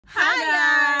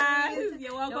Hi guys!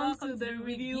 You're welcome to the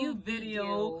review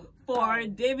video for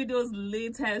Davido's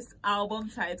latest album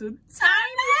titled Time.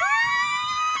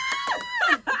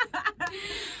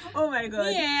 Oh my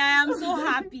god. Yeah, I'm so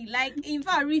happy. Like, in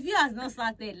fact, review has not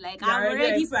started. Like, I'm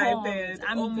already excited.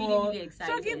 I'm really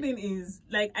excited. Shocking thing is,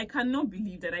 like, I cannot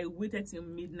believe that I waited till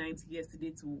midnight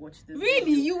yesterday to watch this.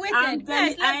 Really? You waited?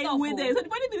 I waited. So the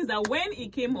funny thing is that when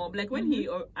it came up, like when he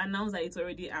announced that it's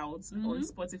already out on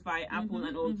Spotify, Apple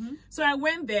and all, so I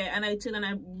went there and I checked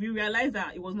and we realized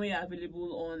that it was not yet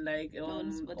available on like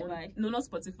on Spotify. No, not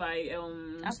Spotify.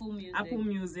 Apple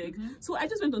Music. So I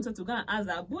just went on to go and ask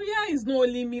that, but yeah, it's not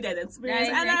only me that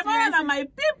experienced, and I found that my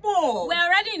people we're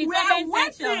already in the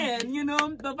comment section, you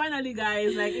know. But finally,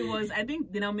 guys, like it was, I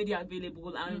think they now made it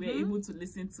available and we were able to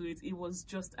listen to it. It was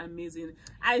just amazing.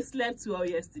 I slept well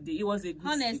yesterday. It was a good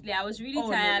honestly sleep. I was really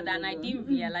tired and I didn't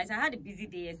realize I had a busy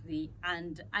day yesterday,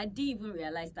 and I didn't even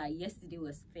realize that yesterday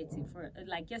was 31st.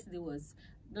 Like yesterday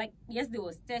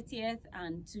was 30th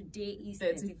and today is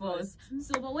 31st.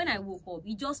 So but when I woke up,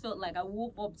 it just felt like I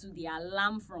woke up to the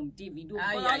alarm from Davido.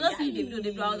 I was just seeing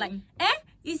Davido. I was like,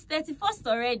 it's 31st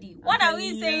already. What are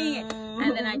we saying?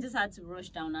 And then I just had to rush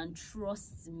down, and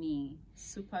trust me,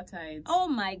 super tight. Oh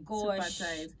my gosh, super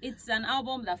tight. It's an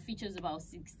album that features about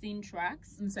 16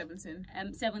 tracks. 17.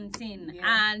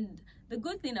 And the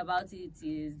good thing about it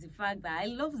is the fact that I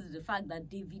love the fact that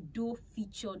Davido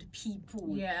featured people.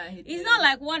 Yeah, it's not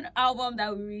like one album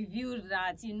that we reviewed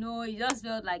that, you know, it just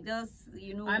felt like I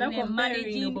don't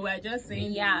managing, but we're just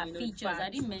saying features. I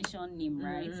didn't mention name,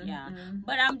 right?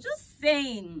 But I'm just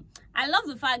saying, I love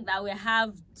the fact that we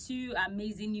have two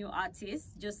amazing new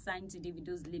artists just signed to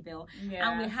Davido's label,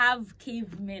 and we have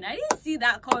Cavemen. I didn't see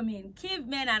that coming.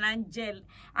 Cavemen and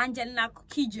Angelina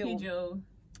Kidjo.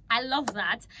 I love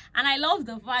that, and I love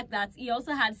the fact that he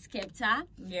also had Skepta.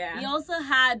 He also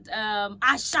had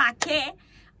Ashake.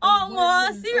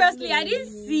 Seriously, I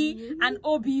didn't see an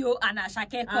OBO and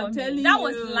Ashake coming. That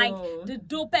was like the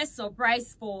dopest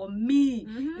surprise for me.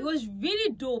 It was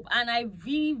really dope, and I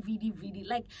really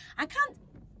like. I can't.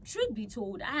 Truth be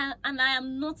told, I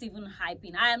am not even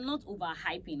hyping. I am not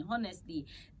overhyping. Honestly,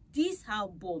 this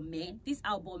album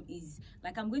is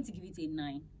like, I'm going to give it a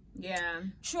 9.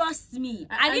 Trust me,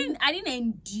 I didn't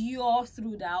endure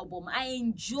through the album. I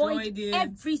enjoyed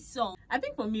every song. I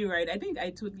think for me, right, I think I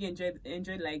totally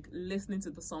enjoyed like listening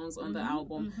to the songs on the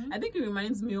album. I think it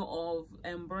reminds me of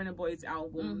Burna Boy's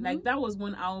album. Like that was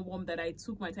one album that I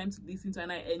took my time to listen to,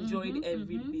 and I enjoyed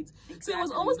every bit. So it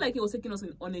was almost like it was taking us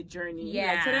on a journey.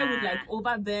 Like, started with like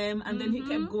Over Them, and then he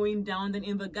kept going down. Then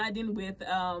In the Garden with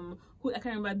I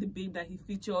can't remember the babe that he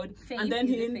featured. And then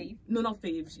not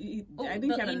Fave. I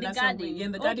think he had another song.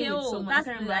 In the Garden with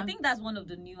someone. I think that's one of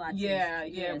the new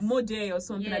artists. Mode or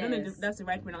something. I don't know if that's the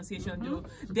right pronunciation though.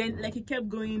 Then like he kept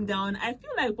going down. I feel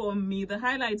like for me the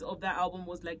highlight of that album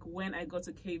was like when I got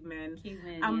to Cavemen.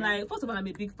 I'm like, first of all, I'm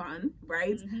a big fan,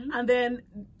 right? And then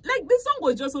like this song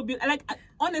was just so beautiful. Like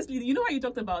honestly, you know how you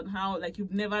talked about how like you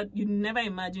never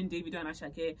imagined Davido and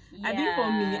Ashake. I think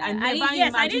for me, I never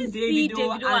imagined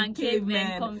Davido and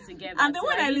Cavemen come together. And then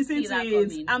when I listened to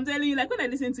it, I'm telling you, like when I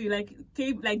listened to it, like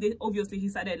obviously he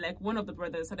started, like one of the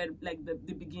brothers started like the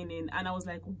beginning, and I was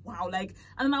like, wow, like,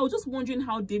 and then I was just wondering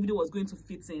how Davido was going to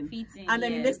fit in. And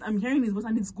then next I'm hearing his voice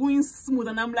and it's going smooth,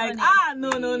 and I'm like, no,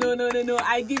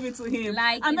 I give it to him.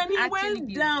 Like, and then he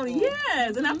went down,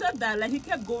 and after that, like he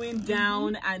kept going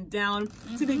down and down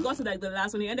till he got to like the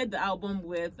last one. He ended the album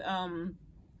with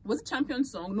was it Champion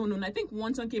Song? No, I think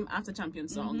one song came after Champion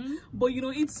Song. But you know,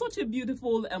 it's such a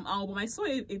beautiful album. I saw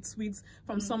a tweet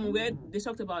from somewhere they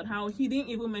talked about how he didn't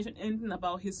even mention anything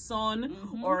about his son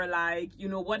or like, you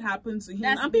know, what happened to him.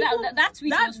 That's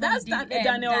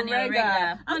Daniel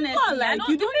Rega. Honestly, like,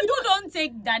 people don't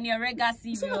take Daniel Rega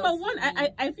serious. So number one,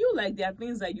 I feel like there are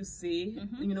things that you say,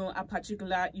 you know, a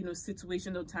particular, you know,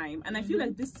 situation or time, and I feel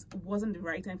like this wasn't the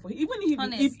right time for him.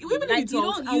 Even if he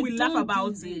talks and we laugh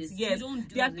about it,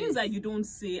 there are things that you don't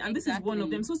say, and this is one of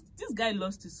them. So this guy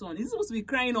lost his son. He's supposed to be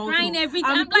crying every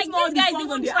time. I'm like, this guy is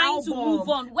even trying to move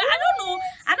on. Well, I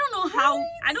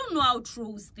don't know how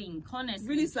trolls think. Honestly,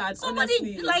 really sad. Somebody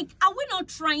honestly. Like, are we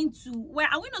not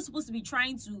supposed to be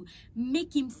trying to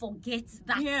make him forget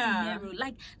that scenario?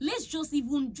 Like, let's just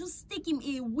take him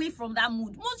away from that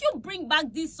mood. Must you bring back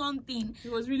this something?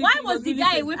 Why was the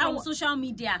guy away from social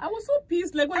media? I was so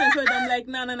pissed. Like when I saw it, I'm like,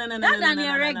 no. That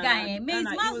Daniel Reg guy, his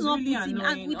mouth not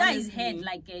putting. without his head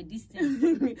like this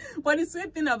thing. But the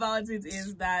sweet thing about it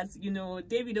is that, you know,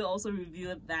 Davido also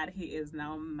revealed that he is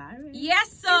now married.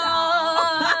 Yes, so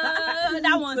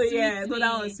that one so suits yeah, me. So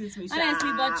that one suits me.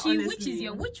 Honestly, but honestly.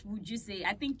 which would you say?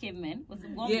 I think Caveman was the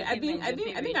one. Yeah, I think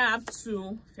I have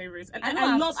two favorites. I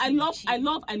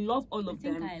love all of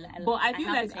them. But I feel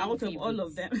like out of all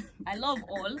of them, I love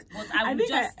all, but I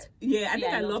think I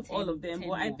love all of them.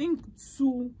 But I think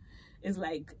two is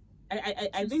like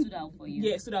I think stood out for you.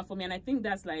 Yeah, stood out for me, and I think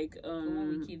that's like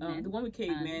the one with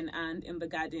Caveman and In the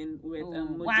Garden with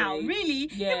wow, really?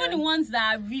 Yeah. Even the ones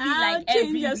that are really like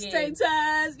change your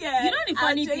status. Yeah, you know the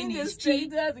funny thing is, do you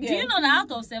know that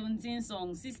out of 17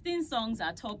 songs, 16 songs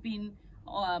are topping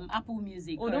Apple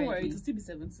Music? Oh, don't worry, it'll still be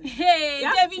 17. Hey,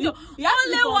 Davido,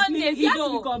 only one Davido. He has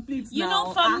to be complete now. You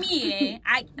know, for me,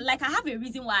 I have a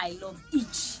reason why I love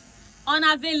each.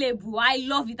 Unavailable, I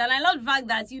love it, and I love the fact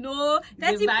that, you know,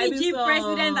 30 PG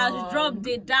president has dropped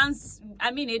a dance.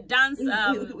 I mean, a dance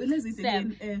step.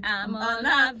 I'm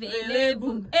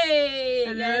unavailable. Hey,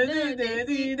 and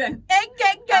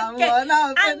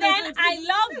then I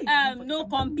love No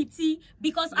Competi,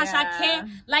 because Ashake,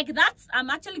 like that. I'm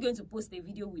actually going to post a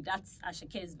video with that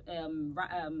Ashake's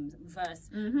verse,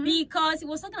 because he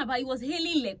was talking about, he was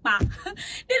hailing Lekpa.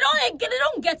 they don't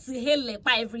get to hail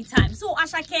Lekpa every time. So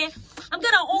Ashake, I'm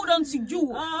gonna hold on to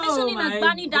you. Mentioning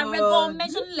Agbani, that record,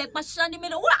 mentioning Lekpa, Shani,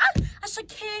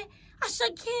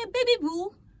 Ashake, baby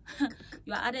boo.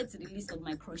 You are added to the list of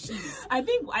my crushes. I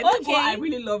think what I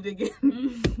really loved again.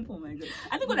 Oh my god!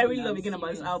 I think what I really love again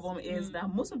about this album is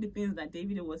that most of the things that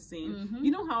Davido was saying.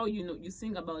 You know how you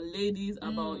sing about ladies,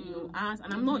 about us,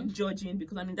 and I'm not judging,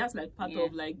 because I mean that's like part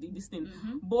of like this thing.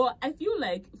 But I feel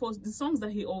like for the songs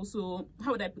that he also,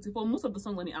 how would I put it? For most of the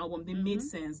songs on the album, they made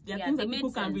sense. There are things that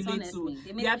people can relate to.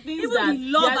 There are things that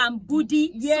love and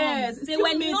booty. Yes, songs. They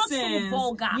were not so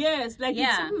vulgar. Yes, like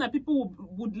it's something that people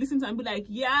would listen to and be like,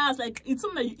 yes, like it's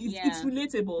something that it's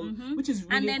relatable, which is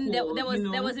really and then cool,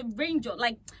 there was a range of,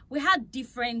 like, we had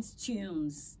different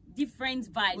tunes, different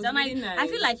vibes, and really I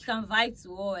feel like you can vibe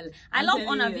to all. I love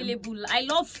Unavailable. I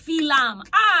love Philam.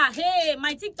 Hey,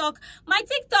 my TikTok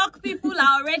people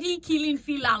are already killing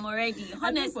Philam already.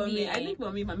 Honestly, I think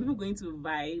for me, if I'm even going to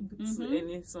vibe to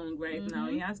any song right now,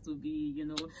 it has to be, you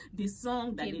know, the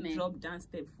song that they drop dance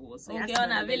step for. So okay,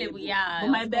 Unavailable, yeah. But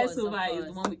my best so far is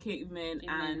the one with Caveman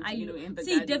and you know, In the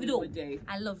Garden. Davido,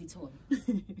 I love it all.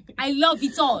 I love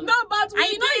it all. No, but and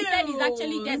you know, he said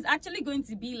there's actually going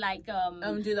to be like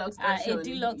deluxe version. A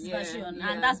deluxe version,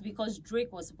 and that's because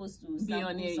Drake was supposed to be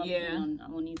on it, on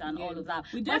it and all of that.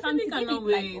 We definitely cannot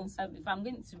wait. If I'm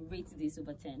going to rate this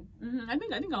over 10, I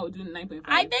think I would do 9.5.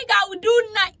 I think I would do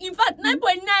 9. In fact,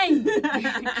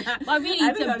 9.9. But really,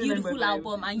 it's a beautiful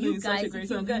album, and you guys, if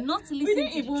you've not listened we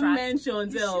didn't to even the track,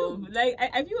 mention like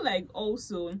I feel like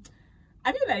also.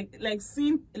 I feel like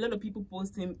seeing a lot of people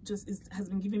posting has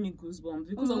been giving me goosebumps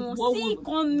because of what I'm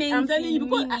telling you,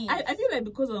 because I feel like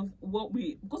because of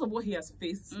what he has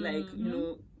faced, like you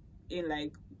know, in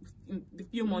like in the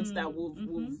few months that we've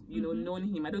you know known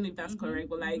him. I don't know if that's correct,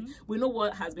 but like we know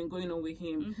what has been going on with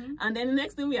him. And then the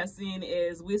next thing we are seeing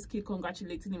is Wizkid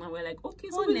congratulating him, and we're like, okay,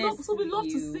 so we love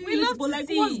to see it, but like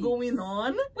what's going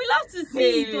on? We love to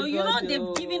see it. So you know,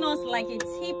 they've given us like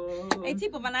a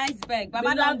tip of an iceberg.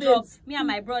 Baba don't drop me and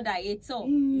my brother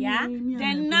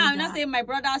then now I'm not saying my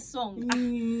brother's song.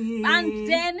 And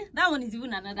then that one is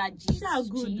even another gist. That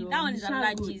one is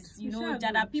another gist. You know,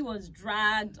 Jada P was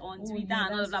dragged on Twitter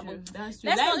and all of that. That's true.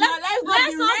 Let's not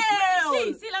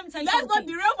derail. See, let me tell you something. Let's not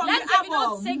derail from the album.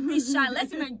 Let's take this shine.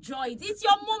 Let's even enjoy it. It's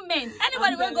your moment.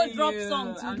 Anybody will go drop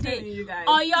song today.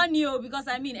 Or you're new, because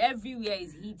I mean everywhere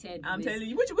is heated. I'm telling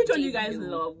you. Which one do you guys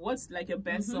love? What's like your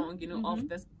best song, you know, of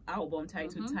this album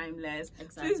titled Timeless?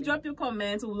 Exactly. Please drop your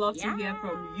comments. We'd love to hear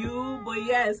from you. But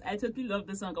yes, I totally love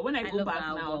the song. When I go back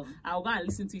now, I'll go and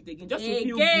listen to it again just to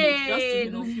feel good, just to,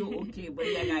 you know, feel okay.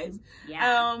 But yeah, guys.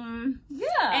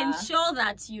 Ensure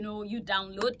that, you know, you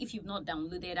download if you've not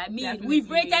downloaded. I mean, we've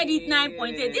rated it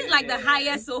 9.8. This is like the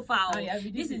highest so far.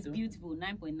 This is beautiful.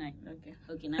 9.9.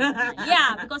 Okay, 9.9.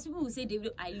 Yeah, because people will say,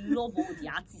 David, I love all the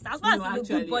artists. As far as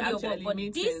the good body of work, but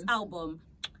this album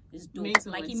is dope.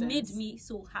 Like, it made me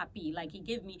so happy. Like,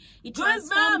 it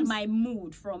transformed my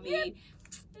mood from a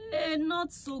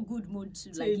not so good mood to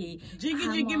like a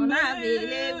jiggy mood. So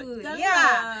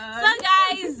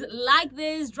guys, like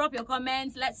this, drop your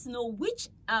comments. Let's know which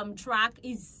track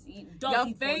is your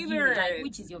favorite. Like,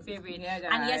 which is your favorite?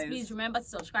 And yes, please remember to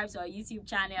subscribe to our YouTube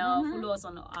channel. Follow us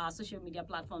on our social media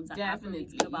platforms.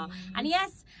 Definitely. And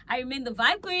yes, I remain the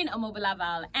Vibe Queen,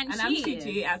 Omobolaval, and I'm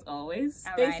Chichi as always.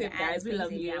 Stay safe, guys. We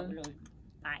love you.